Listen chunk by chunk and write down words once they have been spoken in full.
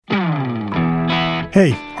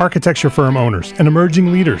Hey, architecture firm owners and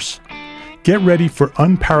emerging leaders. Get ready for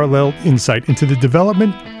unparalleled insight into the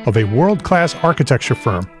development of a world-class architecture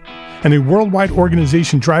firm and a worldwide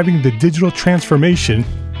organization driving the digital transformation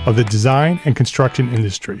of the design and construction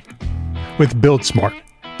industry. With Build Smart,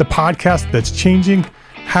 the podcast that's changing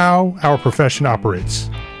how our profession operates.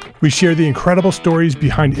 We share the incredible stories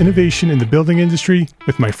behind innovation in the building industry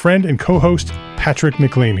with my friend and co-host, Patrick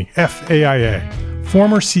McLaney, FAIA,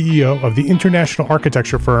 former CEO of the international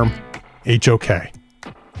architecture firm, HOK.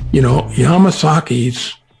 You know,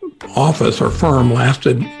 Yamasaki's office or firm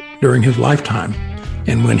lasted during his lifetime.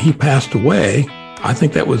 And when he passed away, I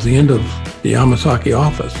think that was the end of the Yamasaki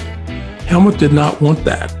office. Helmut did not want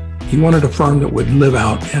that. He wanted a firm that would live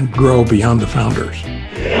out and grow beyond the founders.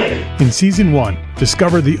 In Season 1,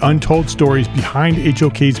 discover the untold stories behind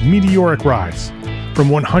HOK's meteoric rise, from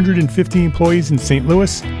 150 employees in St.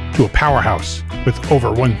 Louis to a powerhouse with over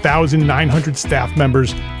 1,900 staff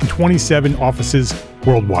members and 27 offices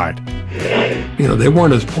worldwide. You know, they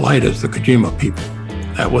weren't as polite as the Kojima people.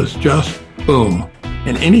 That was just boom.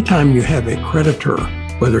 And anytime you have a creditor,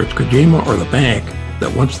 whether it's Kojima or the bank,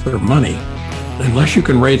 that wants their money, unless you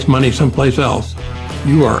can raise money someplace else,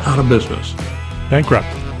 you are out of business. Bankrupt.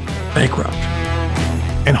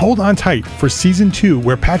 And hold on tight for Season 2,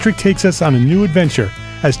 where Patrick takes us on a new adventure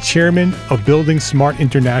as chairman of Building Smart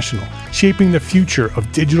International, shaping the future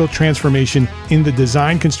of digital transformation in the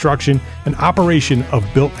design, construction, and operation of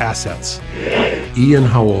built assets. Ian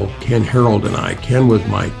Howell, Ken Harold, and I, Ken was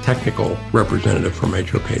my technical representative from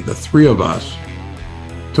HOK. The three of us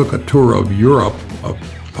took a tour of Europe of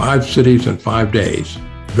 5 cities in 5 days.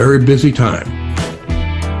 Very busy time.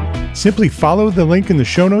 Simply follow the link in the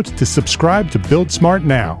show notes to subscribe to Build Smart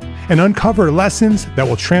now and uncover lessons that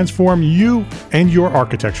will transform you and your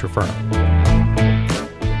architecture firm.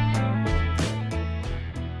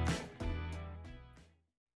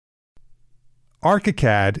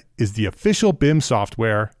 ArchiCAD is the official BIM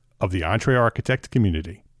software of the EntreArchitect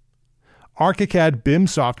community. ArchiCAD BIM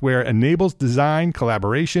software enables design,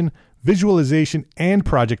 collaboration, visualization, and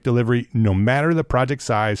project delivery no matter the project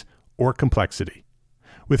size or complexity.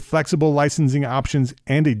 With flexible licensing options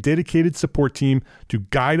and a dedicated support team to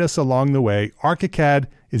guide us along the way, ArchiCAD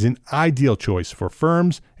is an ideal choice for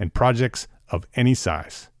firms and projects of any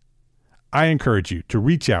size. I encourage you to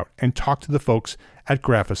reach out and talk to the folks at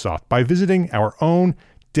Graphisoft by visiting our own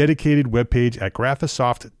dedicated webpage at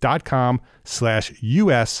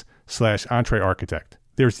graphisoft.com/us/EntreArchitect.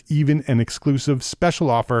 There's even an exclusive special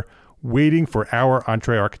offer waiting for our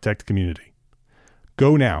EntreArchitect community.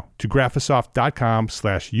 Go now to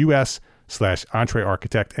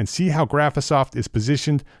graphisoft.com/us/EntreArchitect and see how Graphisoft is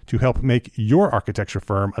positioned to help make your architecture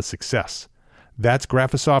firm a success. That's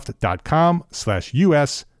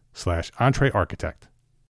graphisoft.com/us/EntreArchitect.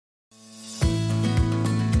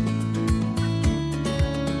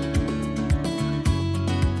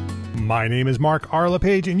 My name is Mark R.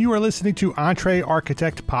 LePage, and you are listening to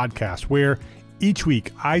EntreArchitect Podcast, where each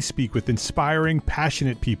week I speak with inspiring,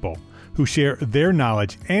 passionate people who share their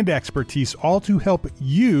knowledge and expertise, all to help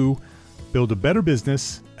you build a better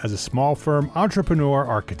business as a small firm entrepreneur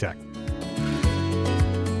architect.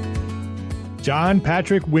 John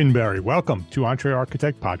Patrick Winberry, welcome to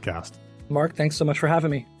EntreArchitect Podcast. Mark, thanks so much for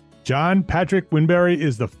having me. John Patrick Winberry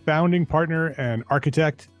is the founding partner and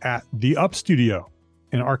architect at The Up Studio,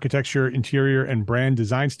 an architecture, interior, and brand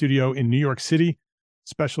design studio in New York City,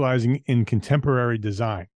 specializing in contemporary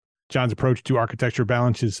design. John's approach to architecture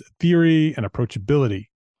balances theory and approachability,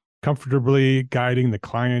 comfortably guiding the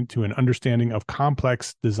client to an understanding of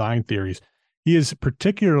complex design theories. He is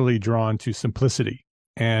particularly drawn to simplicity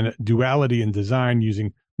and duality in design,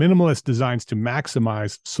 using minimalist designs to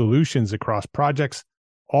maximize solutions across projects,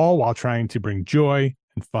 all while trying to bring joy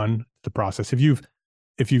and fun to the process. If you've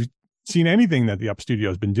seen anything that the Up Studio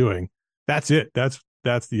has been doing, that's it. That's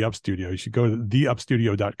the Up Studio. You should go to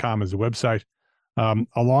theupstudio.com as a website.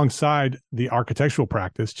 Alongside the architectural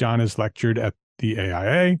practice, John has lectured at the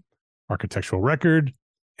AIA, Architectural Record,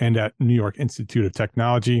 and at New York Institute of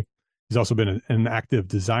Technology. He's also been an active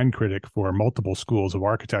design critic for multiple schools of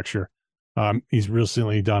architecture. He's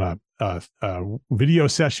recently done a video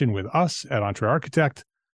session with us at EntreArchitect,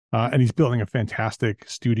 and he's building a fantastic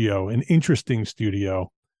studio, an interesting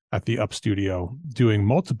studio at the Up Studio, doing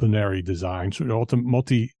multidisciplinary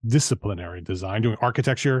design, doing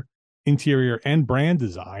architecture, interior, and brand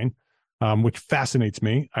design, which fascinates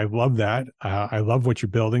me. I love that. I love what you're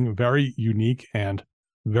building. Very unique and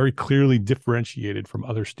very clearly differentiated from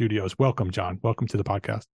other studios. Welcome, John. Welcome to the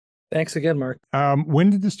podcast. Thanks again, Mark. When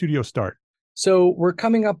did the studio start? So we're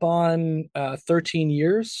coming up on 13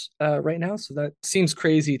 years right now. So that seems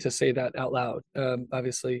crazy to say that out loud.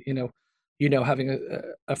 Obviously, having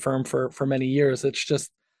a firm for many years, it's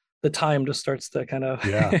just the time just starts to kind of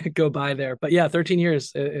Yeah. go by there. But yeah, 13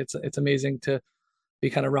 years. It's amazing to be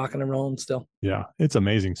kind of rocking and rolling still. Yeah, it's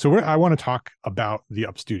amazing. So I want to talk about the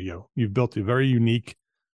Up Studio. You've built a very unique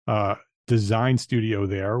uh, design studio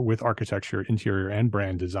there with architecture, interior, and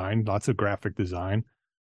brand design. Lots of graphic design,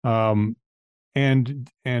 um, and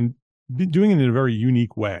doing it in a very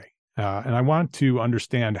unique way. And I want to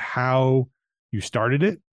understand how you started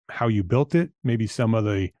it, how you built it, maybe some of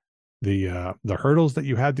the hurdles that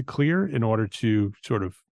you had to clear in order to sort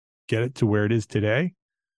of get it to where it is today.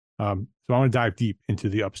 So I want to dive deep into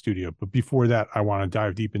the Up Studio. But before that, I want to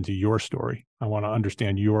dive deep into your story. I want to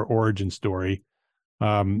understand your origin story.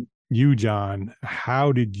 You, John,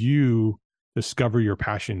 how did you discover your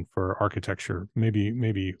passion for architecture?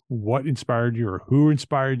 Maybe what inspired you or who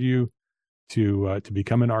inspired you to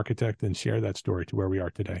become an architect, and share that story to where we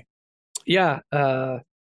are today. Yeah.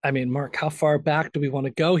 I mean, Mark, how far back do we want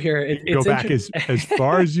to go here? You can go It's back interesting. as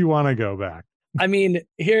far as you want to go back. I mean,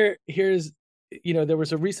 here's there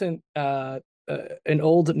was a recent an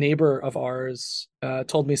old neighbor of ours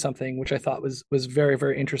told me something which I thought was very,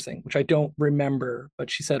 very interesting, which I don't remember, but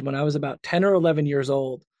she said when I was about 10 or 11 years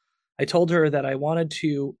old, I told her that I wanted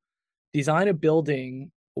to design a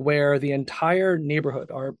building where the entire neighborhood,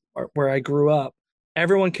 where I grew up,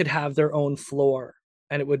 everyone could have their own floor,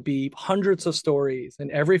 and it would be hundreds of stories, and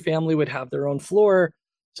every family would have their own floor,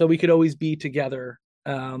 so we could always be together.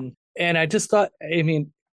 And I just thought, I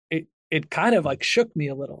mean, it kind of like shook me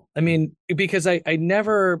a little. I mean, because I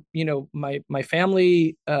never, my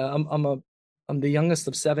family, I'm the youngest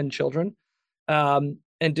of seven children,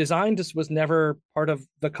 and design just was never part of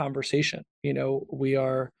the conversation. It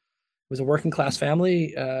was a working class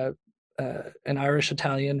family, an Irish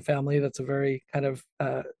Italian family. That's a very kind of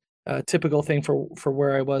typical thing for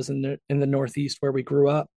where I was in the Northeast where we grew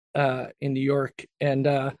up in New York.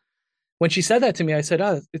 And when she said that to me, I said,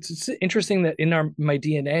 "Oh, it's interesting that in my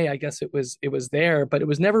DNA, I guess it was there, but it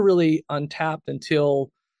was never really untapped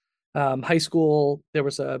until high school. There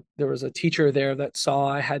was a teacher there that saw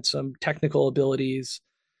I had some technical abilities,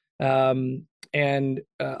 and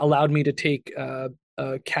allowed me to take a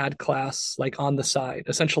CAD class like on the side,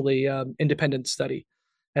 essentially independent study,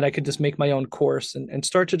 and I could just make my own course and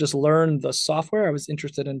start to just learn the software. I was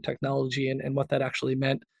interested in technology and what that actually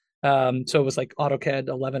meant. So it was like AutoCAD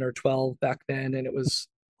 11 or 12 back then, and it was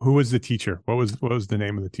Who was the teacher? What was the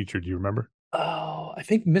name of the teacher? Do you remember? I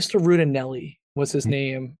think Mr. Rudinelli was his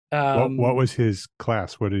name. What was his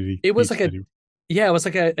class? What did he It was teach? like yeah, it was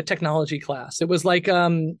like a technology class. It was like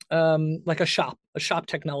a shop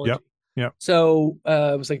technology. Yep. Yep. So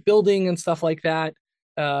it was like building and stuff like that.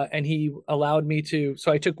 And he allowed me to,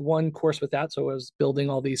 so I took one course with that. So I was building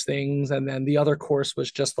all these things. And then the other course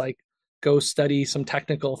was just like go study some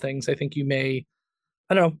technical things. I don't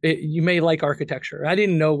know, you may like architecture. I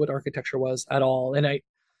didn't know what architecture was at all. And I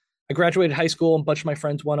graduated high school and a bunch of my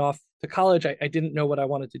friends went off to college. I didn't know what I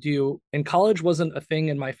wanted to do. And college wasn't a thing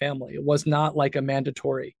in my family. It was not like a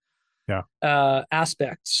mandatory Yeah.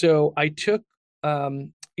 aspect. So I took,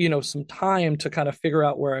 some time to kind of figure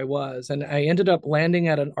out where I was. And I ended up landing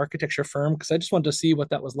at an architecture firm because I just wanted to see what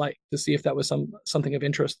that was like, to see if that was something of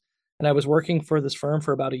interest. And I was working for this firm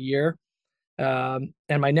for about a year. And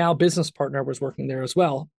my now business partner was working there as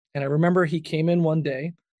well. And I remember he came in one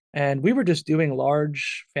day and we were just doing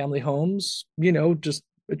large family homes, just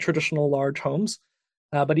traditional large homes.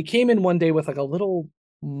 But he came in one day with like a little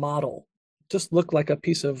model, just looked like a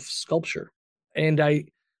piece of sculpture. And I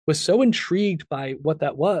was so intrigued by what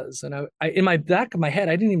that was. And I in my back of my head,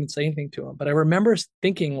 I didn't even say anything to him, but I remember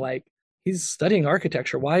thinking like, he's studying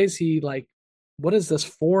architecture. Why is he like, what is this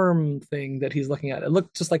form thing that he's looking at? It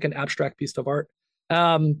looked just like an abstract piece of art.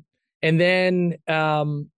 And then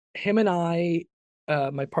him and I,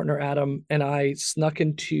 my partner Adam and I snuck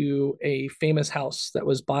into a famous house that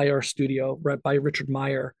was by our studio, right by Richard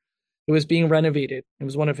Meyer. It was being renovated. It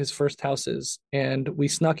was one of his first houses. And we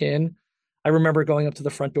snuck in. I remember going up to the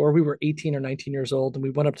front door. We were 18 or 19 years old, and we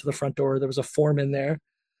went up to the front door. There was a foreman there.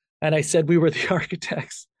 And I said we were the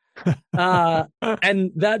architects.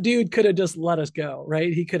 And that dude could have just let us go,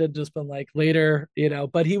 right? He could have just been like later,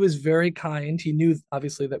 but he was very kind. He knew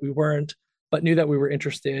obviously that we weren't, but knew that we were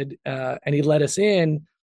interested. And he let us in.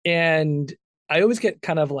 And I always get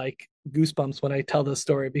kind of like goosebumps when I tell this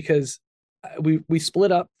story because we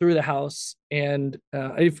split up through the house. And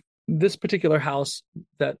this particular house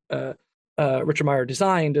that Richard Meyer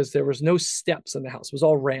designed is there was no steps in the house. It was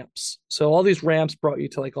all ramps. So all these ramps brought you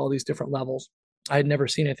to like all these different levels. I had never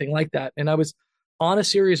seen anything like that. And I was on a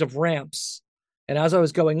series of ramps. And as I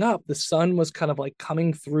was going up, the sun was kind of like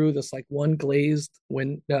coming through this like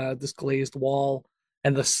this glazed wall,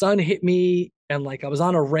 and the sun hit me, and like I was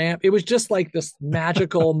on a ramp. It was just like this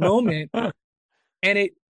magical moment. And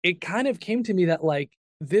it kind of came to me that like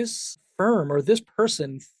this firm or this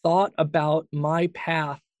person thought about my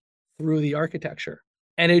path through the architecture.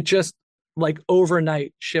 And it just like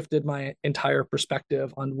overnight shifted my entire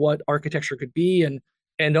perspective on what architecture could be, and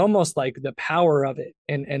almost like the power of it,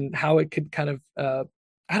 and how it could kind of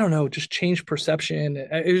I don't know, just change perception.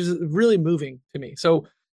 It was really moving to me. So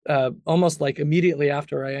almost like immediately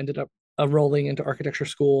after, I ended up enrolling into architecture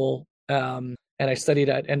school, and I studied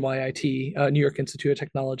at NYIT, New York Institute of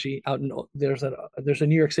Technology. There's a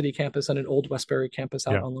New York City campus and an old Westbury campus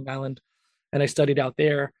out Yeah. on Long Island, and I studied out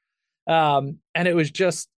there. And it was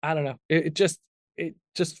just, I don't know, it just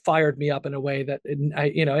fired me up in a way that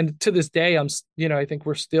and to this day, I think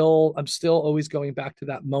I'm still always going back to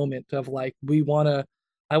that moment of like,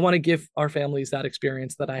 I want to give our families that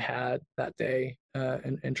experience that I had that day,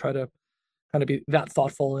 and try to kind of be that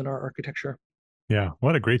thoughtful in our architecture. Yeah.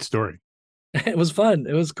 What a great story. It was fun.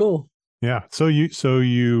 It was cool. Yeah. So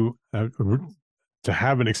you to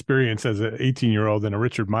have an experience as an 18-year-old in a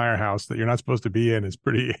Richard Meyer house that you're not supposed to be in is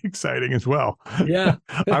pretty exciting as well. Yeah.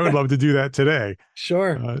 I would love to do that today.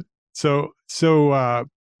 Sure. So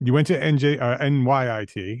you went to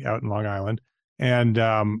NYIT out in Long Island, and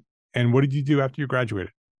what did you do after you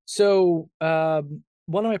graduated? So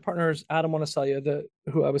one of my partners, Adam Monacelia,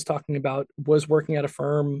 who I was talking about, was working at a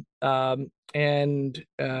firm, and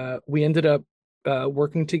we ended up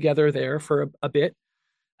working together there for a bit.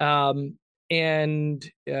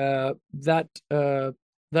 And that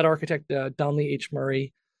architect, Donley H.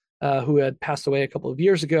 Murray, who had passed away a couple of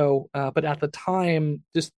years ago, but at the time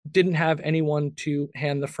just didn't have anyone to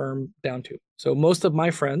hand the firm down to. So most of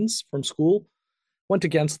my friends from school went to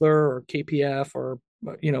Gensler or KPF or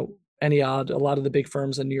Eniad, a lot of the big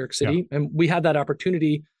firms in New York City, and we had that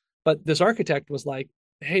opportunity. But this architect was like,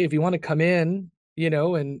 "Hey, if you want to come in,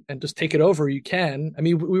 and just take it over, you can." I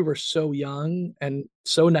mean, we were so young and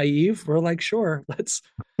so naive. We're like, "Sure, let's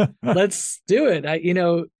do it."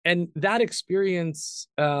 And that experience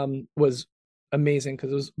was amazing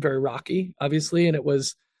because it was very rocky, obviously, and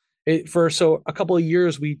so a couple of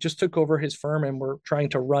years we just took over his firm and we're trying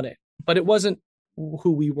to run it, but it wasn't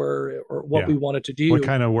who we were or what we wanted to do. What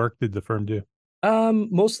kind of work did the firm do?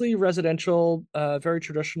 Mostly residential, very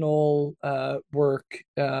traditional work.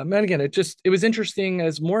 And again, it was interesting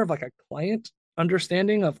as more of like a client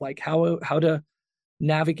understanding of like how to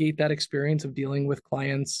navigate that experience of dealing with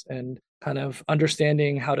clients and kind of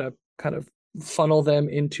understanding how to kind of funnel them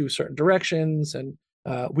into certain directions. And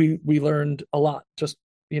we learned a lot, just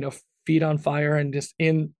feet on fire, and just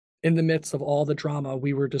in the midst of all the drama,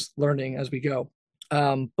 we were just learning as we go.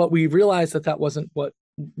 But we realized that wasn't what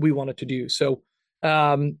we wanted to do. So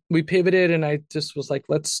we pivoted, and I just was like,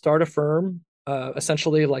 let's start a firm,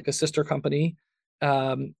 essentially like a sister company.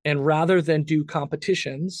 And rather than do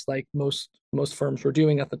competitions like most firms were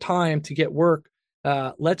doing at the time to get work,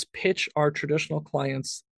 let's pitch our traditional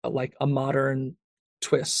clients like a modern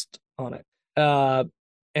twist on it.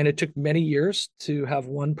 And it took many years to have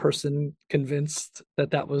one person convinced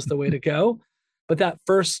that was the way to go. But that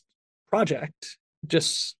first project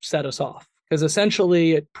just set us off, because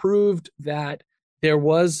essentially it proved that there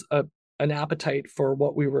was an appetite for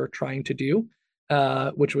what we were trying to do,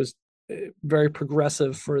 which was very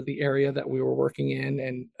progressive for the area that we were working in,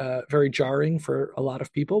 and very jarring for a lot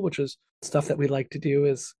of people, which is stuff that we like to do,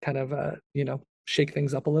 is kind of shake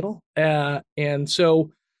things up a little. And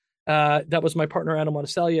so that was my partner, Adam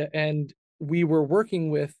Monacelia, and we were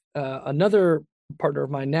working with another partner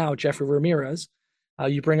of mine now, Jeffrey Ramirez.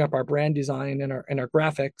 You bring up our brand design and our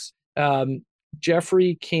graphics.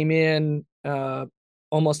 Jeffrey came in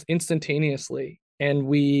almost instantaneously, and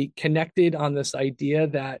we connected on this idea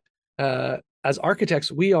that as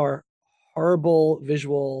architects, we are horrible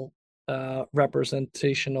visual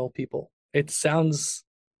representational people. It sounds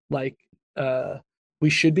like we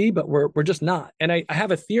should be, but we're just not. And I have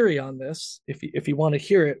a theory on this, if you want to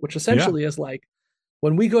hear it, which essentially is like,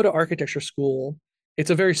 when we go to architecture school, it's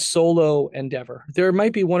a very solo endeavor. There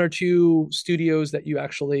might be one or two studios that you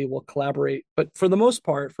actually will collaborate, but for the most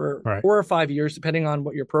part, for 4 or 5 years, depending on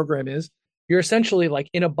what your program is, you're essentially like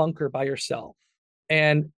in a bunker by yourself.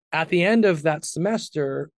 And at the end of that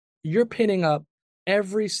semester, you're pinning up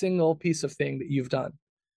every single piece of thing that you've done,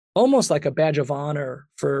 almost like a badge of honor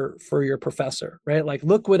for your professor, right? Like,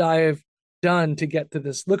 look what I've done to get to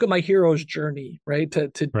this. Look at my hero's journey, right?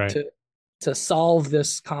 To solve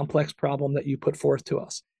this complex problem that you put forth to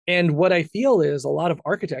us. And what I feel is a lot of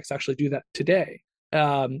architects actually do that today.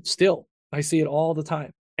 Still, I see it all the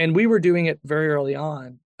time. And we were doing it very early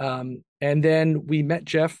on. And then we met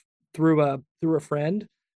Jeff through a friend,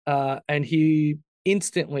 and he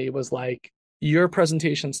instantly was like, "Your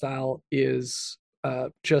presentation style is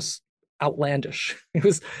just outlandish." It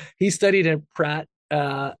was he studied at Pratt,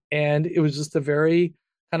 and it was just a very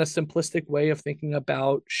kind of simplistic way of thinking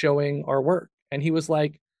about showing our work. And he was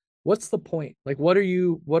like, what's the point? Like, what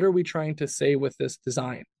are we trying to say with this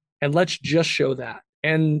design? And let's just show that.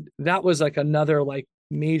 And that was like another like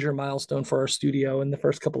major milestone for our studio in the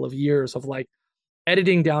first couple of years of like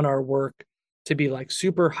editing down our work to be like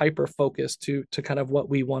super hyper focused to kind of what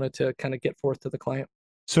we wanted to kind of get forth to the client.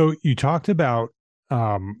 So you talked about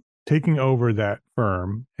taking over that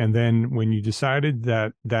firm, and then when you decided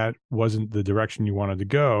that that wasn't the direction you wanted to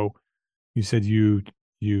go, you said you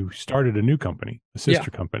started a new company, a Yeah.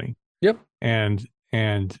 sister company. Yep. And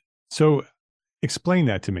so explain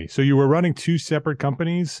that to me. So you were running two separate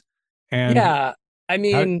companies, and Yeah. I how,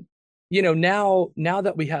 mean, now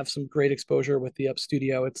that we have some great exposure with the Up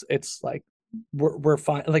Studio, it's like we're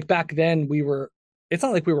fine. Like back then it's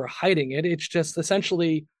not like we were hiding it. It's just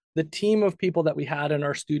essentially the team of people that we had in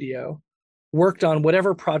our studio worked on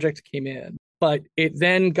whatever project came in, but it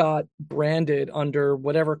then got branded under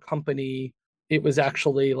whatever company it was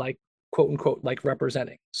actually like quote unquote like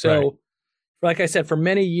representing. right. So like I said, for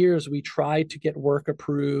many years we tried to get work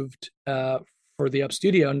approved for the Up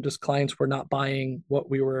Studio, and just clients were not buying what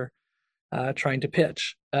we were trying to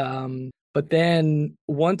pitch. But then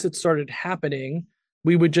once it started happening,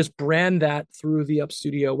 we would just brand that through the Up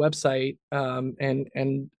Studio website,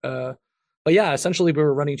 but yeah, essentially we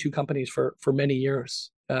were running two companies for many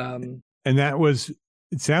years. And that was,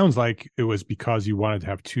 it sounds like it was because you wanted to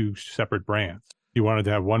have two separate brands. You wanted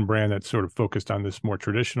to have one brand that sort of focused on this more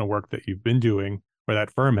traditional work that you've been doing, or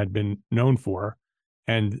that firm had been known for,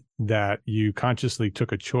 and that you consciously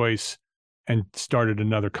took a choice and started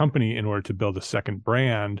another company in order to build a second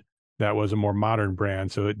brand that was a more modern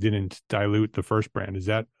brand, so it didn't dilute the first brand. Is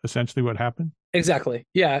that essentially what happened? Exactly.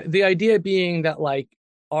 Yeah. The idea being that like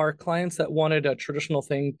our clients that wanted a traditional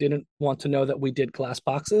thing didn't want to know that we did glass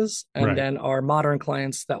boxes. And Right. then our modern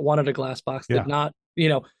clients that wanted a glass box did Yeah. not,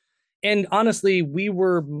 and honestly, we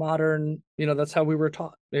were modern, that's how we were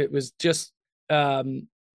taught. It was just,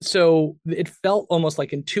 so it felt almost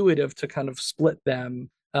like intuitive to kind of split them.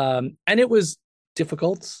 And it was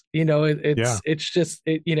difficult, Yeah. it's just,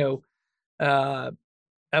 uh,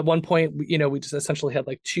 at one point, we just essentially had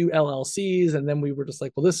like two LLCs, and then we were just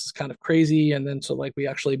like, well, this is kind of crazy. And then so like we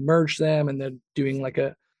actually merged them, and then doing like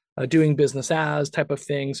a doing business as type of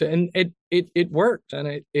thing. So and it worked,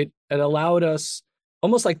 and it allowed us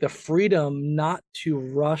almost like the freedom not to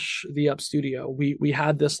rush the Up Studio. We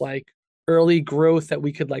had this like early growth that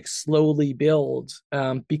we could like slowly build,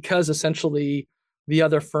 because essentially the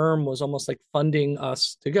other firm was almost like funding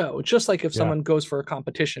us to go. Just like if Yeah. someone goes for a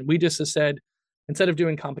competition, we just said, instead of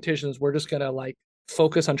doing competitions, we're just gonna like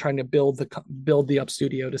focus on trying to build the Up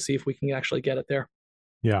Studio to see if we can actually get it there.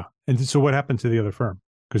 Yeah. And so what happened to the other firm?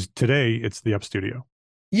 Because today it's the Up Studio.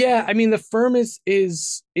 Yeah, I mean the firm is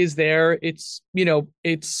there. It's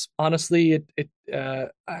honestly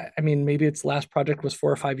I mean maybe its last project was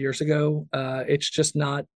 4 or 5 years ago. It's just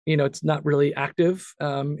not, it's not really active.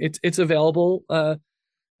 It's available.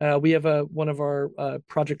 We have one of our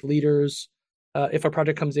project leaders. If a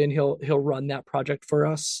project comes in, he'll run that project for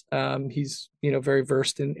us. He's very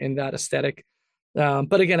versed in that aesthetic.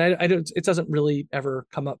 But again, I don't. It doesn't really ever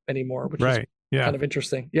come up anymore, which is Right. Yeah. kind of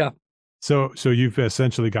interesting. Yeah, So you've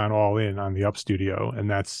essentially gone all in on the Up Studio, and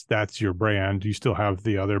that's your brand. You still have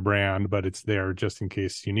the other brand, but it's there just in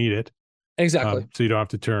case you need it. exactly. So you don't have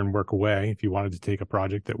to turn work away. If you wanted to take a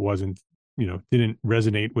project that wasn't, didn't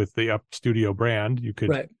resonate with the Up Studio brand, you could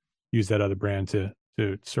Right. use that other brand to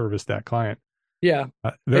service that client. Yeah,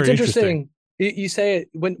 it's Very interesting. interesting. You say it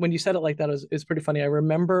when you said it like that is pretty funny. I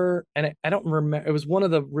remember, and I don't remember. It was one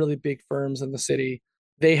of the really big firms in the city.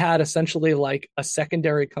 They had essentially like a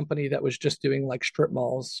secondary company that was just doing like strip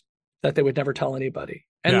malls that they would never tell anybody.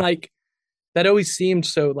 And Yeah. like that always seemed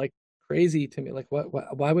so like crazy to me. Like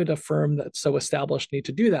why would a firm that's so established need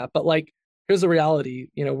to do that? But like here's the reality.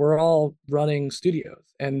 We're all running studios,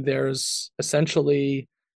 and there's essentially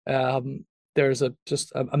there's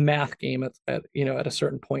just a math game at a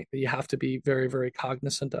certain point that you have to be very very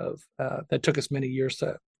cognizant of. That took us many years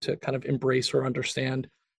to kind of embrace or understand,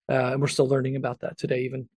 and we're still learning about that today,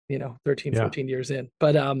 even 13 Yeah. 14 years in.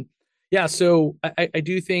 But yeah, so I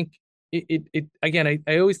do think it again,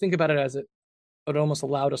 I always think about it as it almost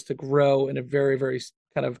allowed us to grow in a very very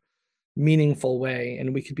kind of meaningful way,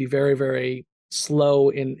 and we could be very very slow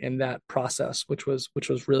in that process, which was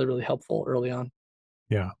really, really helpful early on.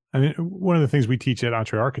 Yeah. I mean, one of the things we teach at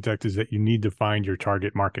Entre Architect is that you need to find your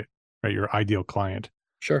target market, right? Your ideal client.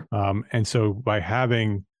 Sure. And so by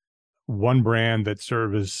having one brand that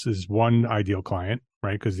services one ideal client,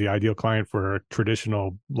 right? Because the ideal client for a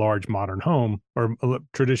traditional large modern home or a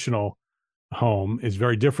traditional home is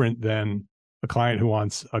very different than a client who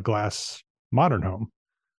wants a glass modern home,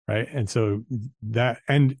 right? And so that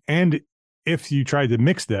and if you try to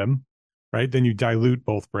mix them, right, then you dilute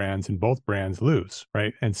both brands and both brands lose,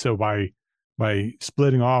 right? And so by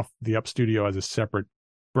splitting off the Up Studio as a separate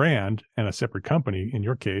brand and a separate company, in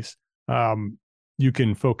your case, you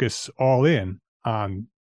can focus all in on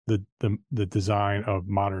the design of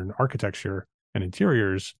modern architecture and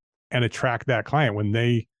interiors and attract that client. When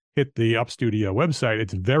they hit the Up Studio website,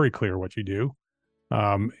 it's very clear what you do.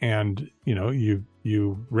 And you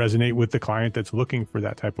resonate with the client that's looking for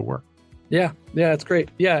that type of work. Yeah, it's great.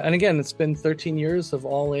 Yeah, and again, it's been 13 years of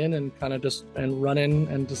all in and kind of just and running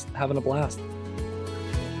and just having a blast.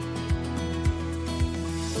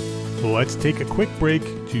 Let's take a quick break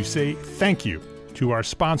to say thank you to our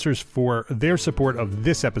sponsors for their support of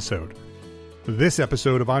this episode. This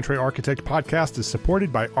episode of Entre Architect Podcast is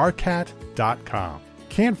supported by arcat.com.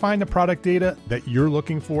 Can't find the product data that you're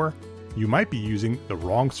looking for? You might be using the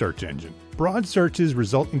wrong search engine. Broad searches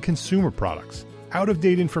result in consumer products,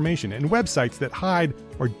 out-of-date information, and websites that hide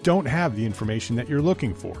or don't have the information that you're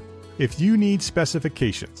looking for. If you need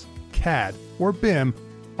specifications, CAD, or BIM,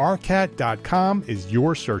 arcat.com is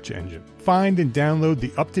your search engine. Find and download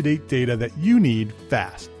the up-to-date data that you need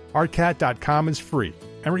fast. arcat.com is free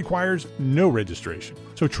and requires no registration.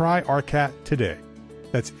 So try ARCAT today.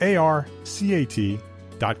 That's ARCAT.com.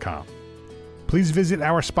 Please visit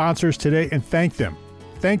our sponsors today and thank them.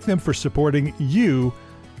 Thank them for supporting you,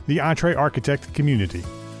 the Entre Architect community.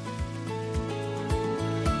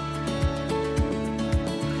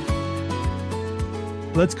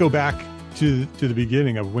 Let's go back to the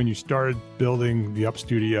beginning of when you started building the Up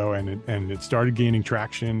Studio and it started gaining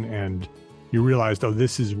traction and you realized, oh,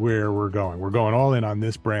 this is where we're going. We're going all in on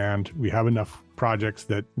this brand. We have enough projects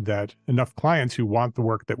that enough clients who want the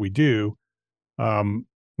work that we do.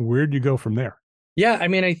 Where'd you go from there? Yeah, I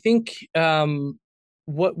mean, I think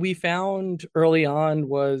what we found early on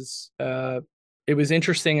was it was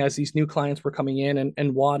interesting as these new clients were coming in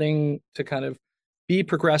and wanting to kind of be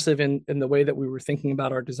progressive in the way that we were thinking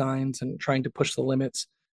about our designs and trying to push the limits.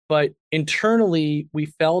 But internally, we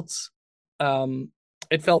felt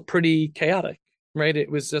it felt pretty chaotic, right?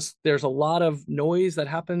 It was just, there's a lot of noise that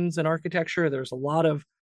happens in architecture. There's a lot of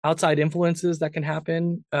outside influences that can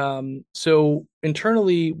happen. So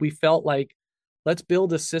internally, we felt like, let's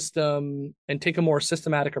build a system and take a more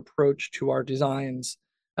systematic approach to our designs.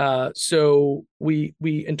 So we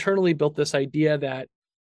internally built this idea that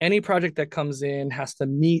any project that comes in has to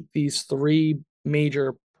meet these three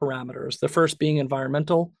major parameters. The first being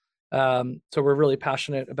environmental. So we're really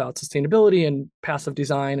passionate about sustainability and passive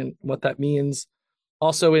design and what that means.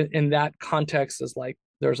 Also in that context is like,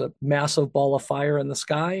 there's a massive ball of fire in the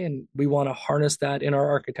sky and we want to harness that in our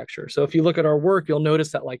architecture. So if you look at our work, you'll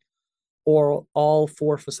notice that like, or all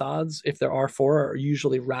four facades, if there are four, are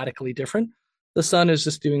usually radically different. The sun is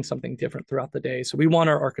just doing something different throughout the day. So we want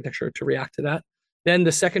our architecture to react to that. Then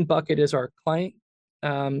the second bucket is our client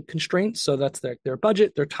constraints. So that's their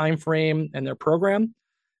budget, their time frame, and their program.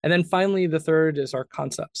 And then finally, the third is our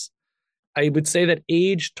concepts. I would say that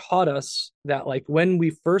age taught us that like when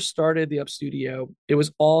we first started the Up Studio, it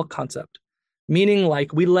was all concept, meaning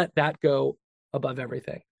like we let that go above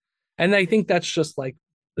everything. And I think that's just like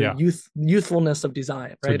the youthfulness of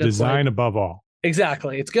design, right? So design above all.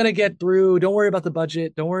 Exactly. It's going to get through. Don't worry about the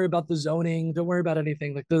budget. Don't worry about the zoning. Don't worry about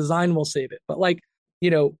anything. Like the design will save it. But like,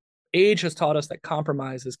 age has taught us that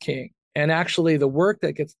compromise is king. And actually the work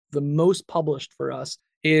that gets the most published for us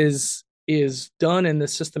is done in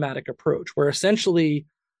this systematic approach where essentially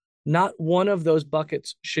not one of those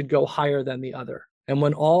buckets should go higher than the other. And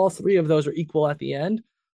when all three of those are equal at the end,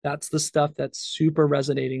 that's the stuff that's super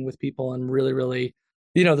resonating with people and really, really,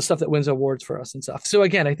 the stuff that wins awards for us and stuff. So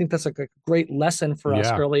again, I think that's like a great lesson for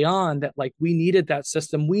us early on that like we needed that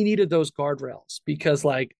system. We needed those guardrails because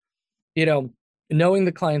like, knowing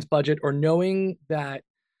the client's budget or knowing that,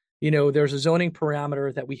 there's a zoning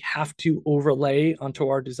parameter that we have to overlay onto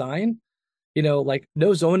our design, like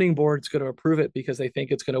no zoning board's going to approve it because they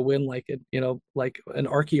think it's going to win like like an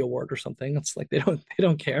Archie award or something. It's like, they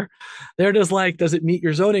don't care. They're just like, does it meet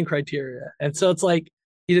your zoning criteria? And so it's like,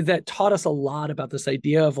 that taught us a lot about this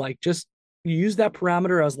idea of like, just use that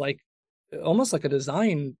parameter as like, almost like a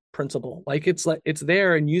design principle. Like it's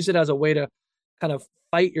there and use it as a way to kind of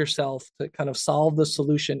fight yourself to kind of solve the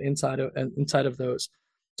solution inside of those.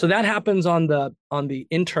 So that happens on the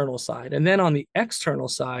internal side, and then on the external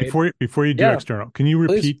side. Before you do Yeah, external, can you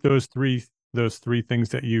please. repeat those three things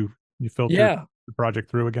that you filtered Yeah. the project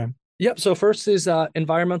through again? Yep. So first is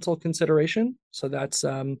environmental consideration. So that's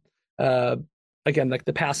uh, again like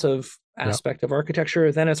the passive Yeah. aspect of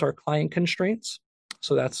architecture. Then it's our client constraints.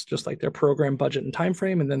 So that's just like their program, budget, and time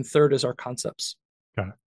frame. And then third is our concepts. Got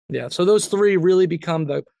it. Yeah. So those three really become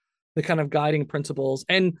the kind of guiding principles.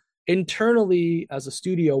 And internally as a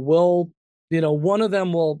studio, one of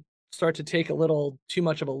them will start to take a little too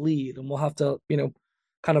much of a lead, and we'll have to,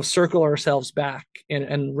 kind of circle ourselves back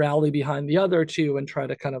and rally behind the other two and try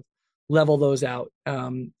to kind of level those out.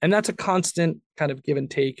 And that's a constant kind of give and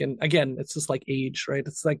take. And again, it's just like age, right?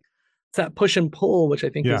 It's that push and pull, which I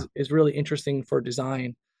think Yeah. is really interesting for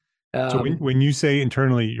design. So when you say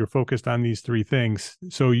internally, you're focused on these three things.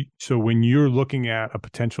 So when you're looking at a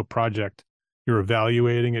potential project, you're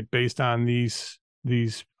evaluating it based on these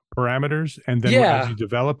parameters, and then as you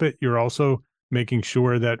develop it, you're also making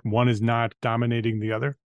sure that one is not dominating the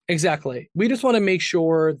other. Exactly. We just want to make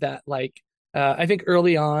sure that, I think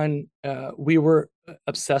early on, we were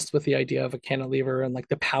obsessed with the idea of a cantilever and like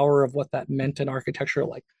the power of what that meant in architecture,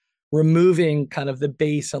 like removing kind of the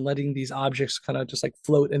base and letting these objects kind of just like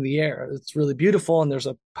float in the air. It's really beautiful, and there's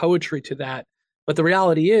a poetry to that. But the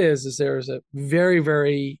reality is there's a very,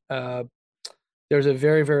 very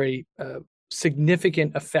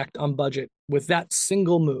significant effect on budget with that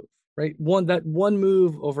single move, right? One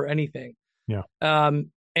move over anything. Yeah.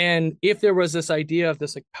 And if there was this idea of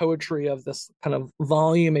this like poetry of this kind of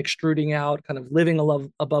volume extruding out, kind of living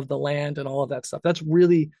above the land and all of that stuff, that's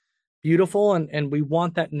really beautiful. And we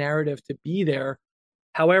want that narrative to be there.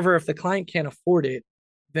 However, if the client can't afford it,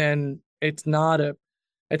 then it's not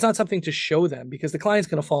something to show them, because the client's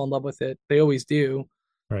going to fall in love with it. They always do.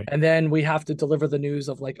 Right. And then we have to deliver the news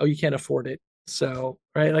of like, oh, you can't afford it. So,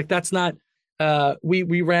 right. Like that's not,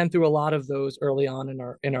 we ran through a lot of those early on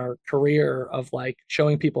in our career of like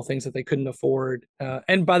showing people things that they couldn't afford.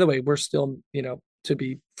 And by the way, we're still, to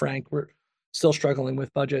be frank, we're still struggling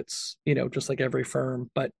with budgets, just like every firm.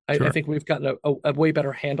 But Sure. I think we've gotten a way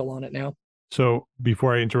better handle on it now. So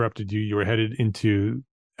before I interrupted you, you were headed into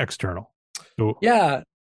external. So yeah,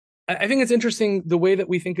 I think it's interesting the way that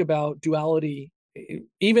we think about duality,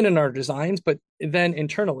 even in our designs, but then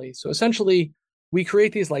internally. So essentially, we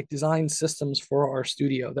create these like design systems for our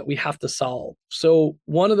studio that we have to solve. So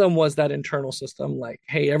one of them was that internal system, like,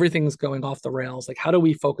 hey, everything's going off the rails. Like, how do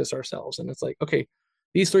we focus ourselves? And it's like, okay,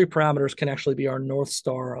 these three parameters can actually be our North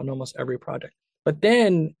Star on almost every project. But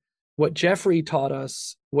then what Jeffrey taught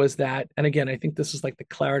us was that, and again, I think this is like the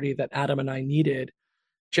clarity that Adam and I needed.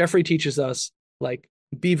 Jeffrey teaches us, like,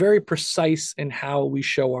 be very precise in how we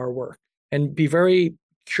show our work and be very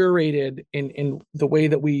curated in the way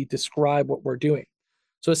that we describe what we're doing.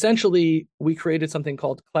 So essentially, we created something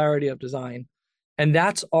called clarity of design, and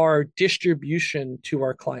that's our distribution to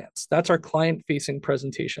our clients. That's our client-facing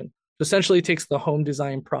presentation. Essentially, it takes the home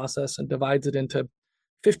design process and divides it into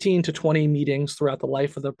 15 to 20 meetings throughout the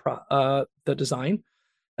life of the design.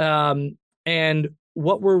 And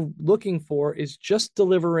what we're looking for is just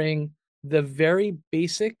delivering the very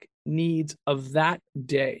basic needs of that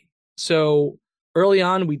day. So early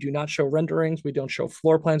on, we do not show renderings, we don't show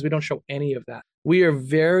floor plans, we don't show any of that. We are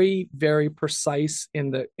very, very precise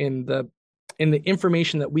in the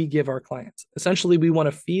information that we give our clients. Essentially, we want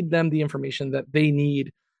to feed them the information that they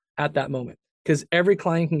need at that moment, because every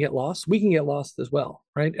client can get lost. We can get lost as well,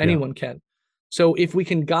 right? Anyone can. So if we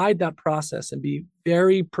can guide that process and be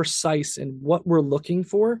very precise in what we're looking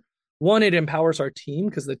for, one, it empowers our team,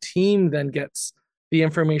 because the team then gets the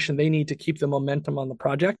information they need to keep the momentum on the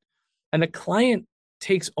project. And the client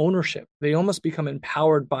takes ownership. They almost become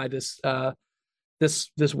empowered by this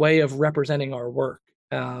way of representing our work.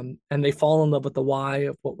 And they fall in love with the why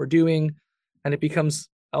of what we're doing. And it becomes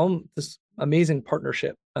this amazing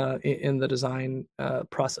partnership in the design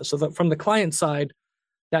process. So that from the client side,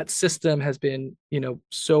 that system has been,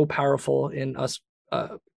 so powerful in us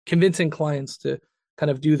convincing clients to kind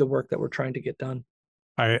of do the work that we're trying to get done.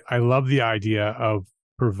 I love the idea of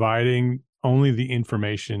providing only the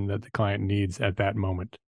information that the client needs at that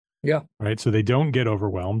moment. Yeah. Right. So they don't get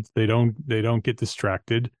overwhelmed. They don't get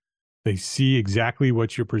distracted. They see exactly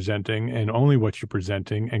what you're presenting and only what you're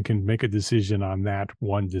presenting, and can make a decision on that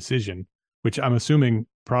one decision, which I'm assuming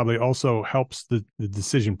probably also helps the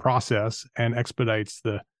decision process and expedites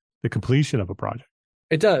the completion of a project.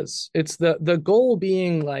 It does. It's the goal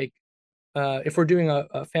being like, if we're doing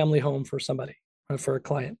a family home for somebody, for a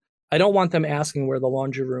client, I don't want them asking where the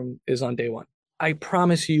laundry room is on day one. I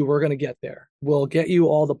promise you, we're going to get there. We'll get you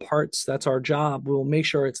all the parts. That's our job. We'll make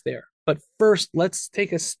sure it's there. But first, let's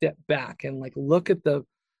take a step back and like look at the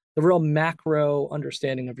real macro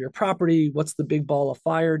understanding of your property. What's the big ball of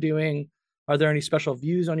fire doing? Are there any special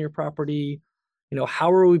views on your property?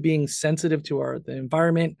 How are we being sensitive to the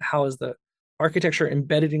environment? How is the architecture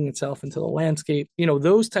embedding itself into the landscape?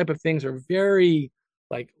 Those type of things are very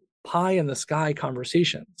like pie in the sky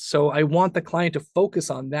conversations. So I want the client to focus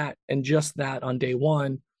on that and just that on day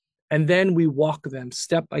one. And then we walk them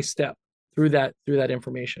step by step through that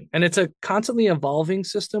information. And it's a constantly evolving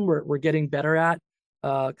system we're getting better at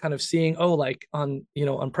kind of seeing, like on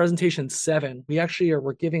presentation 7,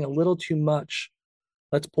 we're giving a little too much.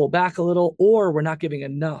 Let's pull back a little, or we're not giving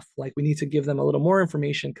enough. Like we need to give them a little more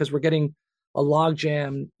information because we're getting a log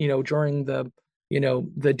jam, during the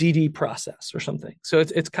DD process or something. So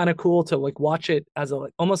it's kind of cool to like watch it as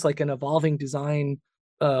almost like an evolving design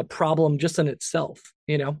problem just in itself.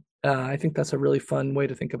 I think that's a really fun way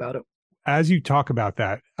to think about it. As you talk about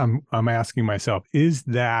that, I'm asking myself, is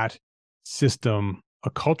that system a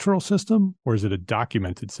cultural system or is it a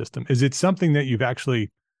documented system? Is it something that you've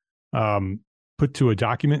actually put to a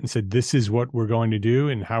document and said, this is what we're going to do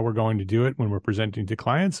and how we're going to do it when we're presenting to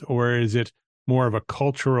clients? Or is it more of a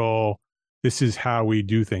cultural, this is how we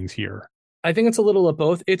do things here? I think it's a little of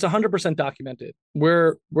both. It's 100% documented.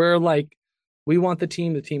 We're like, we want the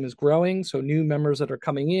team is growing. So new members that are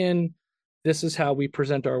coming in, this is how we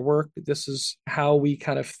present our work. This is how we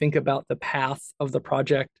kind of think about the path of the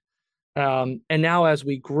project. And now as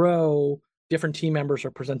we grow, different team members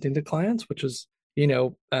are presenting to clients, which is,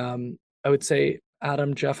 I would say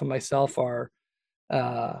Adam, Jeff, and myself are,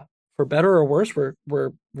 for better or worse,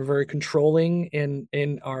 we're very controlling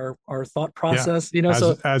in our thought process,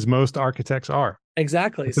 as most architects are.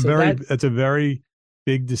 Exactly. It's a very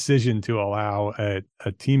big decision to allow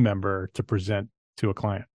a team member to present to a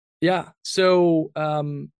client. Yeah. So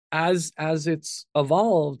as it's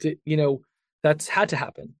evolved, that's had to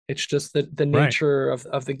happen. It's just the nature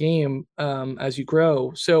of the game as you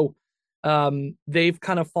grow. So they've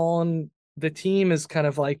kind of fallen. The team is kind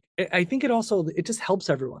of like, I think it just helps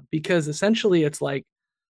everyone because essentially it's like,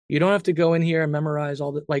 you don't have to go in here and memorize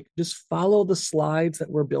all the, like, just follow the slides that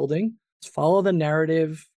we're building, just follow the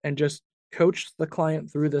narrative and just coach the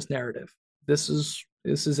client through this narrative. This is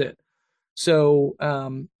it. So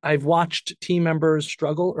I've watched team members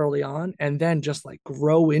struggle early on and then just like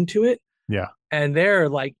grow into it. Yeah. And they're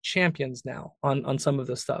like champions now on some of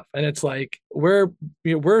this stuff. And it's like we're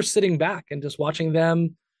sitting back and just watching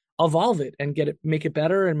them evolve it and make it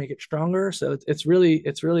better and make it stronger. So it's really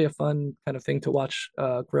a fun kind of thing to watch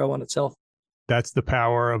grow on itself. That's the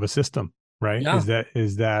power of a system, right? Yeah.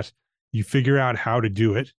 Is that you figure out how to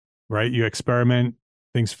do it, right? You experiment,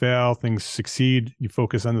 things fail, things succeed. You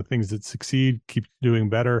focus on the things that succeed, keep doing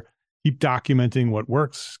better, keep documenting what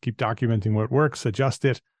works, adjust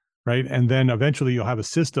it, right? And then eventually you'll have a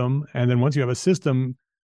system. And then once you have a system,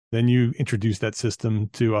 then you introduce that system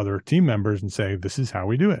to other team members and say, this is how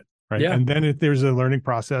we do it, right? Yeah. And then there's a learning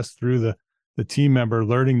process through the team member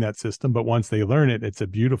learning that system. But once they learn it, it's a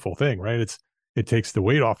beautiful thing, right? It takes the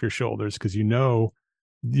weight off your shoulders because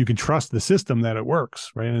you can trust the system that it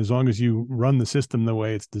works, right? And as long as you run the system the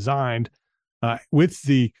way it's designed, with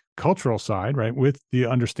the cultural side, right, with the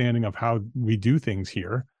understanding of how we do things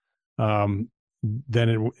here, then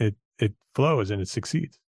it flows and it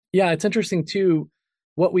succeeds. Yeah, it's interesting too.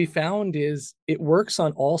 What we found is it works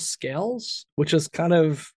on all scales, which is kind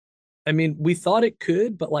of, I mean, we thought it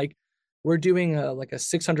could, but like we're doing a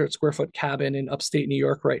 600 square foot cabin in upstate New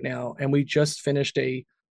York right now, and we just finished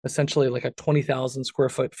essentially like a 20,000 square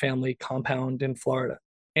foot family compound in Florida.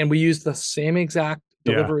 And we use the same exact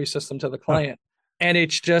delivery system to the client. And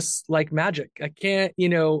it's just like magic. I can't,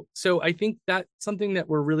 so I think that's something that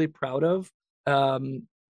we're really proud of.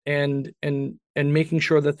 And making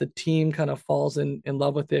sure that the team kind of falls in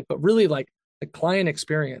love with it, but really like the client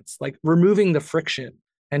experience, like removing the friction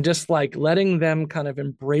and just like letting them kind of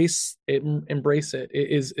embrace it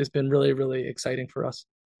has been really, really exciting for us.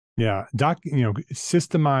 Yeah.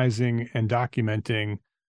 Systemizing and documenting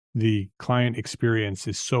the client experience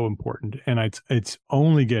is so important. And it's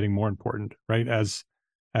only getting more important, right? As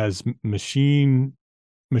machines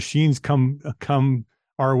come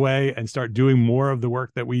our way and start doing more of the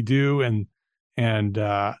work that we do, and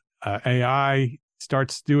AI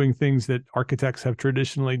starts doing things that architects have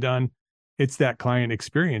traditionally done, it's that client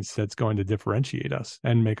experience that's going to differentiate us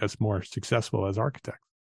and make us more successful as architects.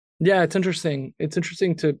 Yeah, it's interesting. It's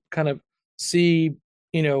interesting to kind of see,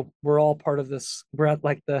 we're all part of this. We're at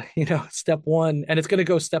like the, step 1, and it's going to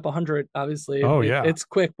go step 100, obviously. Oh, yeah. It's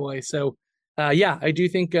quick, boy. So Yeah, I do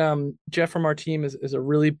think Jeff from our team is a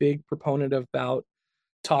really big proponent about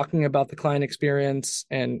talking about the client experience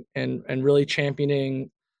and really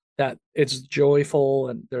championing that it's joyful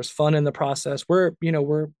and there's fun in the process. We're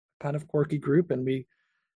kind of quirky group, and we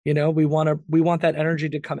want that energy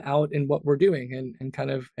to come out in what we're doing and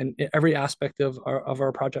kind of in every aspect of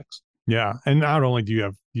our projects. Yeah. And not only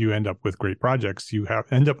you end up with great projects,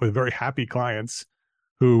 end up with very happy clients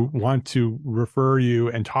who want to refer you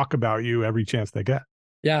and talk about you every chance they get.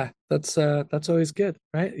 Yeah, that's always good,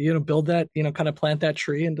 right? Build that, kind of plant that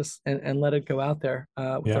tree and just and let it go out there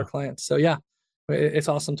with Yeah. our clients. So yeah, it's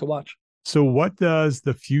awesome to watch. So what does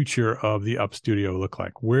the future of the Up Studio look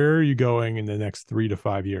like? Where are you going in the next 3 to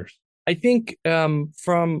 5 years? I think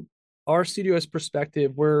from our studio's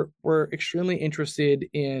perspective, we're extremely interested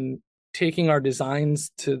in taking our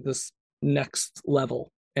designs to this next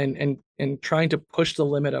level and trying to push the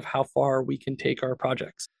limit of how far we can take our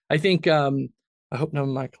projects. I think I hope none of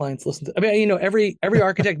my clients listen to. I mean, every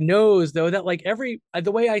architect knows though that like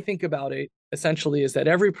the way I think about it essentially is that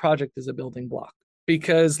every project is a building block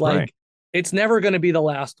because Right. it's never going to be the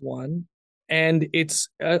last one, and it's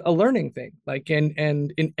a learning thing. Like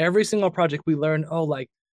and in every single project we learn, oh, like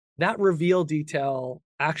that reveal detail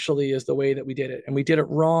actually is the way that we did it, and we did it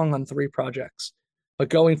wrong on 3 projects. But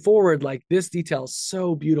going forward, like this detail is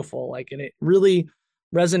so beautiful, like, and it really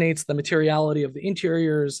resonates the materiality of the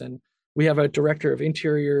interiors. And we have a director of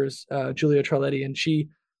interiors, Julia Traletti, and she,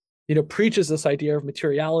 preaches this idea of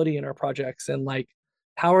materiality in our projects and like,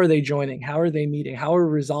 how are they joining? How are they meeting? How are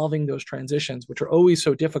we resolving those transitions, which are always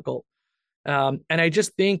so difficult? And I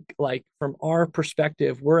just think like from our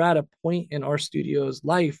perspective, we're at a point in our studio's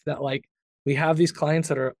life that like we have these clients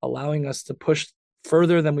that are allowing us to push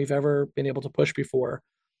further than we've ever been able to push before.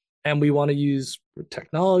 And we want to use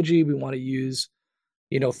technology. We want to use,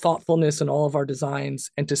 thoughtfulness in all of our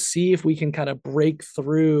designs and to see if we can kind of break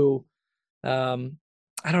through.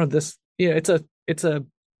 I don't know this, it's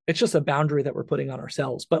just a boundary that we're putting on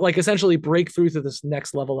ourselves, but like essentially break through to this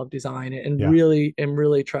next level of design and Yeah.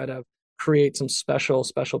 really try to create some special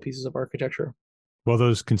pieces of architecture. Well,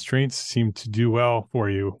 those constraints seem to do well for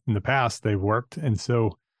you in the past. They've worked. And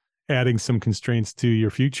so adding some constraints to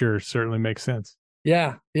your future certainly makes sense.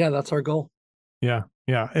 Yeah. That's our goal. Yeah.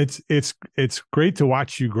 Yeah. It's great to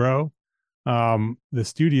watch you grow. The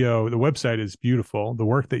studio, the website is beautiful. The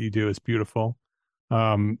work that you do is beautiful.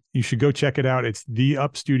 You should go check it out. It's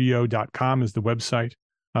theupstudio.com is the website.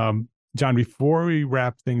 John, before we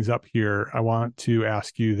wrap things up here, I want to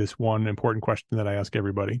ask you this one important question that I ask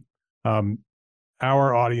everybody.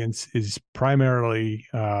 Our audience is primarily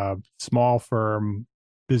small firm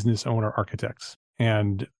business owner architects.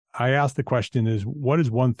 And I ask the question is, what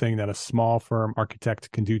is one thing that a small firm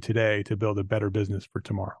architect can do today to build a better business for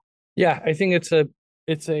tomorrow? Yeah, I think it's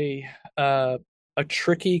a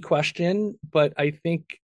tricky question, but I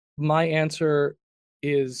think my answer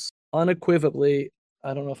is unequivocally,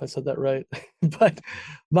 I don't know if I said that right, but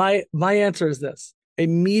my answer is this.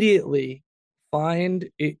 Immediately find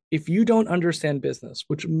it, if you don't understand business,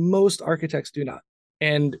 which most architects do not,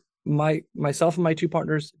 and myself and my 2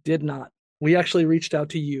 partners did not. We actually reached out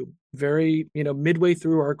to you very, midway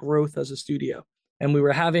through our growth as a studio, and we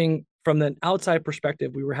were having, from the outside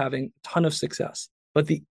perspective, we were having a ton of success. But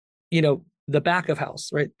the back of house,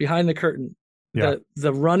 right behind the curtain, Yeah.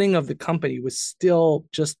 the running of the company was still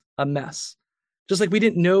just a mess. Just like we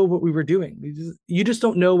didn't know what we were doing. You just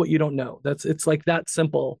don't know what you don't know. It's like that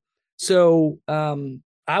simple. So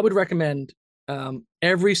I would recommend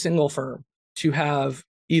every single firm to have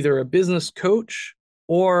either a business coach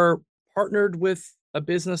or partnered with a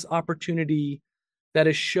business opportunity that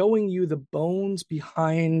is showing you the bones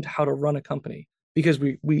behind how to run a company, because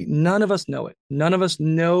we none of us know it. None of us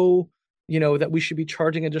know, that we should be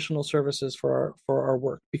charging additional services for our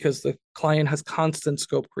work because the client has constant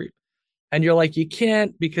scope creep. And you're like, you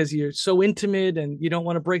can't because you're so intimate and you don't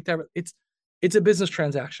want to break that. It's a business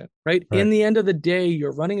transaction, right? Right. In the end of the day,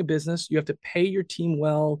 you're running a business. You have to pay your team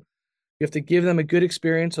well. You have to give them a good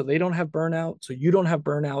experience so they don't have burnout, so you don't have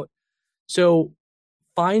burnout. So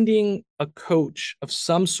finding a coach of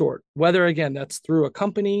some sort, whether again that's through a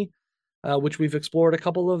company, which we've explored a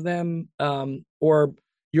couple of them, or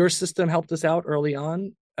your system helped us out early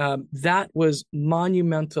on. That was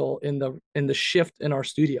monumental in the shift in our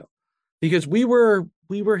studio, because we were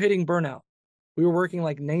hitting burnout. We were working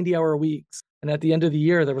like 90-hour weeks, and at the end of the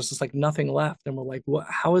year, there was just like nothing left, and we're like, "What?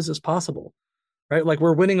 How is this possible?" Right? Like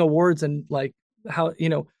we're winning awards, and like how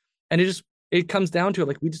and it comes down to it.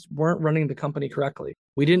 Like we just weren't running the company correctly.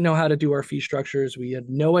 We didn't know how to do our fee structures. We had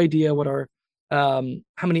no idea what our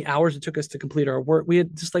how many hours it took us to complete our work. We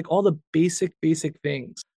had just like all the basic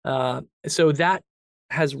things So that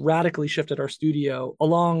has radically shifted our studio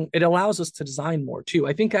along. It allows us to design more too.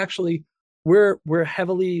 I think actually we're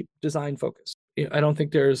heavily design focused. I don't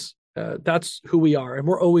think there's that's who we are, and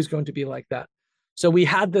we're always going to be like that. So we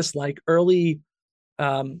had this like early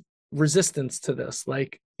resistance to this,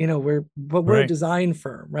 like, we're Right. a design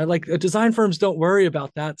firm, right? Like design firms don't worry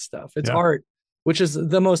about that stuff. It's art, which is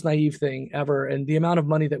the most naive thing ever. And the amount of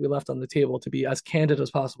money that we left on the table, to be as candid as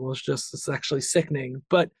possible, it's actually sickening.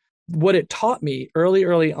 But what it taught me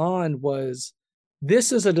early on was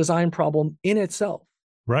this is a design problem in itself.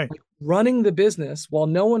 Right. Like running the business, while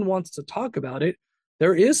no one wants to talk about it,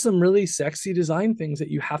 there is some really sexy design things that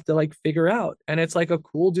you have to like figure out. And it's like a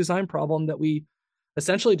cool design problem that we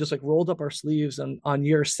essentially just like rolled up our sleeves on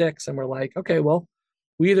year 6. And we're like, okay, well,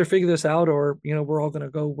 we either figure this out or, we're all going to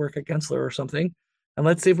go work at Gensler or something. And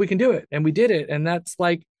let's see if we can do it. And we did it. And that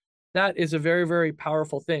is a very, very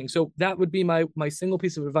powerful thing. So that would be my single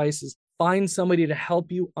piece of advice is find somebody to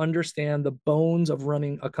help you understand the bones of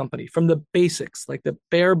running a company from the basics, like the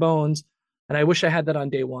bare bones. And I wish I had that on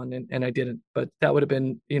day one and I didn't, but that would have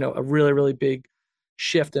been, a really, really big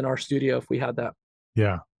shift in our studio if we had that.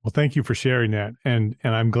 Yeah. Well, thank you for sharing that. And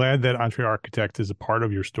I'm glad that Entre Architect is a part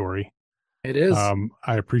of your story. It is.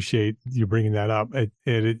 I appreciate you bringing that up. It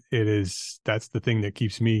is, that's the thing that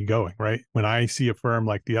keeps me going, right? When I see a firm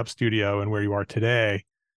like the Up Studio and where you are today,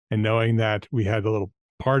 and knowing that we had a little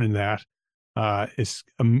part in that, is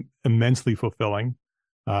immensely fulfilling,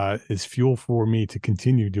 is fuel for me to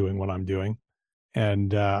continue doing what I'm doing.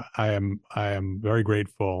 And I am very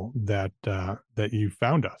grateful that you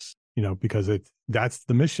found us, because that's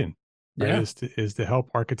the mission, right? Is to help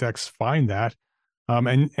architects find that.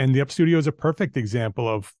 And the Up Studio is a perfect example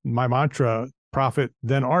of my mantra: profit,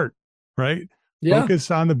 then art, right? Yeah.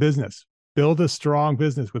 Focus on the business, build a strong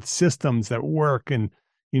business with systems that work, and,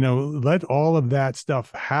 let all of that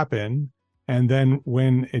stuff happen. And then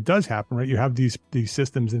when it does happen, right, you have these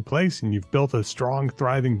systems in place and you've built a strong,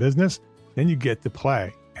 thriving business, then you get to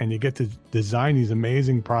play and you get to design these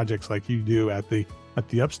amazing projects like you do at the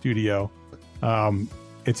Up Studio.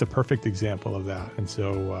 It's a perfect example of that. And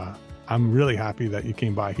so, I'm really happy that you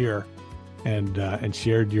came by here and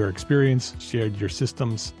shared your experience, shared your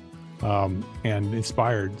systems, and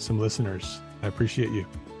inspired some listeners. I appreciate you.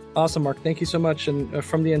 Awesome, Mark. Thank you so much. And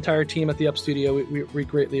from the entire team at the Up Studio, we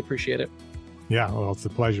greatly appreciate it. Yeah, well, it's a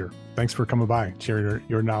pleasure. Thanks for coming by, sharing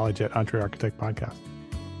your knowledge at Entre Architect Podcast.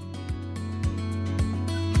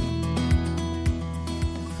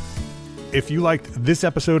 If you liked this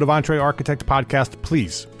episode of Entre Architect Podcast,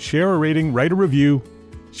 please share a rating, write a review,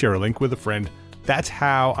 share a link with a friend. That's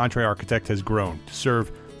how Entre Architect has grown to serve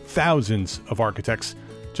thousands of architects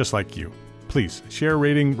just like you. Please share a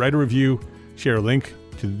rating, write a review, share a link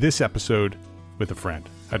to this episode with a friend.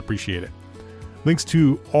 I'd appreciate it. Links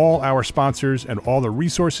to all our sponsors and all the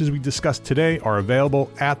resources we discussed today are available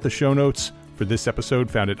at the show notes for this episode,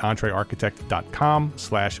 found at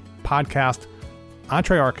entrearchitect.com/podcast.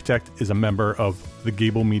 Entre Architect is a member of the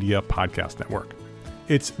Gable Media Podcast Network.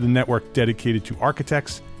 It's the network dedicated to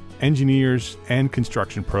architects, engineers, and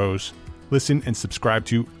construction pros. Listen and subscribe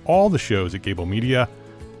to all the shows at Gable Media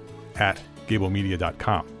at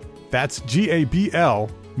gablemedia.com. That's GABL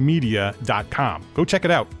media.com. Go check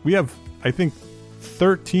it out. We have, I think,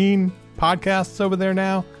 13 podcasts over there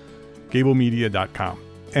now. gablemedia.com.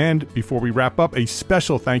 And before we wrap up, a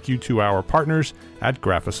special thank you to our partners at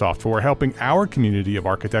Graphisoft for helping our community of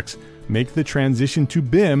architects make the transition to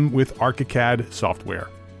BIM with ArchiCAD software.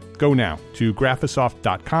 Go now to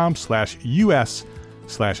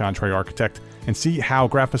graphisoft.com/us/EntreArchitect and see how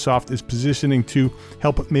Graphisoft is positioning to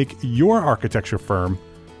help make your architecture firm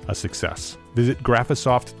a success. Visit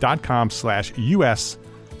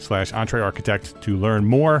graphisoft.com/us/EntreArchitect to learn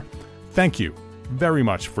more. Thank you very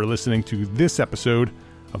much for listening to this episode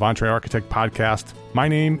of Entre Architect Podcast. My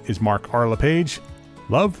name is Mark R. LePage.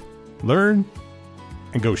 Love, learn,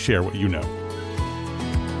 and go share what you know.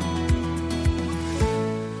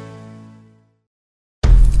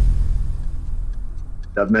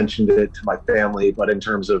 I've mentioned it to my family, but in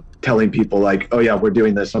terms of telling people like, oh yeah, we're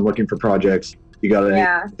doing this, I'm looking for projects, you got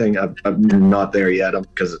anything? I'm not there yet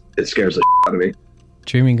because it scares the out of me.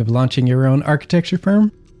 Dreaming of launching your own architecture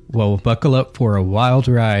firm? Well, buckle up for a wild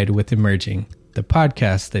ride with Emerging, the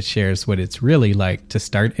podcast that shares what it's really like to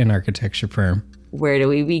start an architecture firm. Where do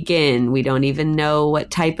we begin? We don't even know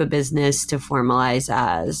what type of business to formalize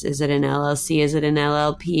as. Is it an LLC? Is it an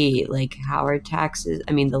LLP? Like, how are taxes?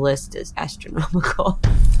 I mean, the list is astronomical.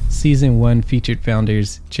 Season 1 featured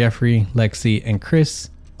founders Jeffrey, Lexi, and Chris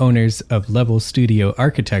owners of Level Studio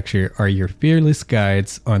Architecture are your fearless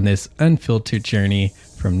guides on this unfiltered journey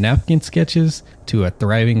from napkin sketches to a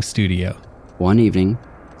thriving studio. One evening,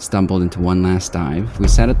 stumbled into one last dive, we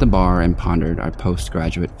sat at the bar and pondered our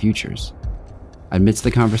postgraduate futures. Amidst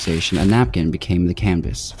the conversation, a napkin became the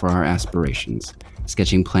canvas for our aspirations,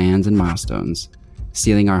 sketching plans and milestones,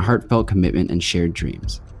 sealing our heartfelt commitment and shared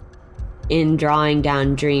dreams. In drawing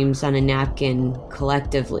down dreams on a napkin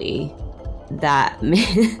collectively, that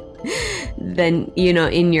then,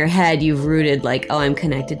 in your head, you've rooted like, oh, I'm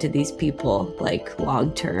connected to these people, like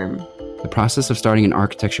long term. The process of starting an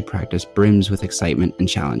architecture practice brims with excitement and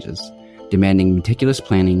challenges, demanding meticulous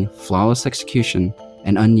planning, flawless execution,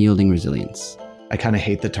 and unyielding resilience. I kind of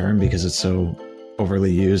hate the term because it's so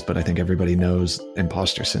overly used, but I think everybody knows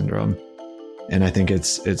imposter syndrome. And I think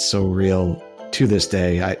it's so real to this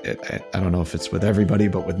day. I don't know if it's with everybody,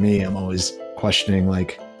 but with me, I'm always questioning,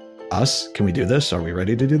 like, us? Can we do this? Are we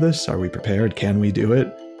ready to do this? Are we prepared? Can we do it?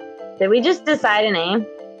 Did we just decide a name?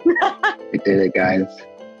 We did it, guys.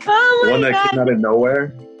 Oh my One that God. came out of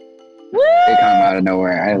nowhere. Woo! It came out of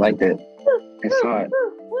nowhere. I liked it. I saw it.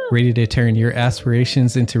 Ready to turn your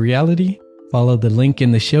aspirations into reality? Follow the link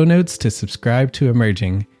in the show notes to subscribe to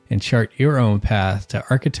Emerging and chart your own path to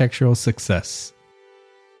architectural success.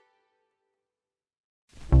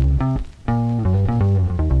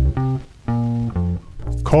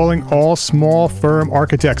 Calling all small firm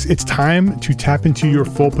architects. It's time to tap into your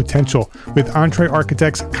full potential with Entree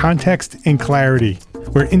Architects Context and Clarity,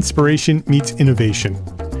 where inspiration meets innovation.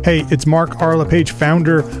 Hey, it's Mark R. LePage,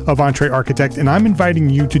 founder of Entree Architect, and I'm inviting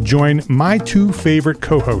you to join my two favorite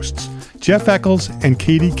co-hosts, Jeff Eccles and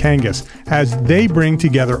Katie Kangas, as they bring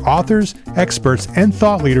together authors, experts, and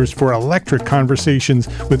thought leaders for electric conversations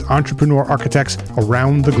with entrepreneur architects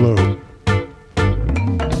around the globe.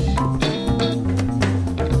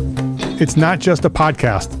 It's not just a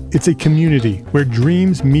podcast, it's a community where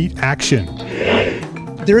dreams meet action.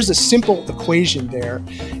 There is a simple equation there.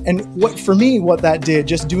 And what that did,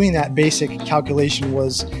 just doing that basic calculation,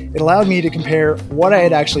 was it allowed me to compare what I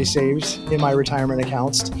had actually saved in my retirement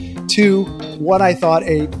accounts to what I thought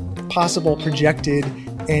a possible projected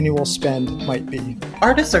annual spend might be.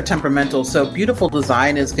 Artists are temperamental, so beautiful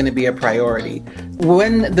design is going to be a priority.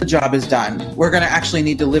 When the job is done, we're going to actually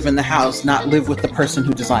need to live in the house, not live with the person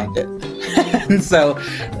who designed it. And so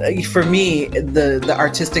for me, the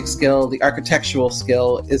artistic skill, the architectural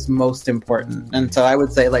skill is most important. And so I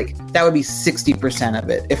would say that would be 60% of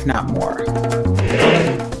it, if not more.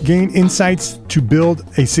 Gain insights to build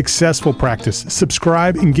a successful practice.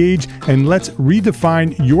 Subscribe, engage, and let's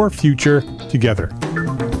redefine your future together.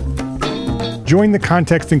 Join the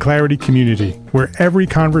Context and Clarity community, where every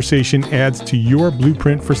conversation adds to your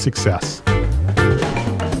blueprint for success.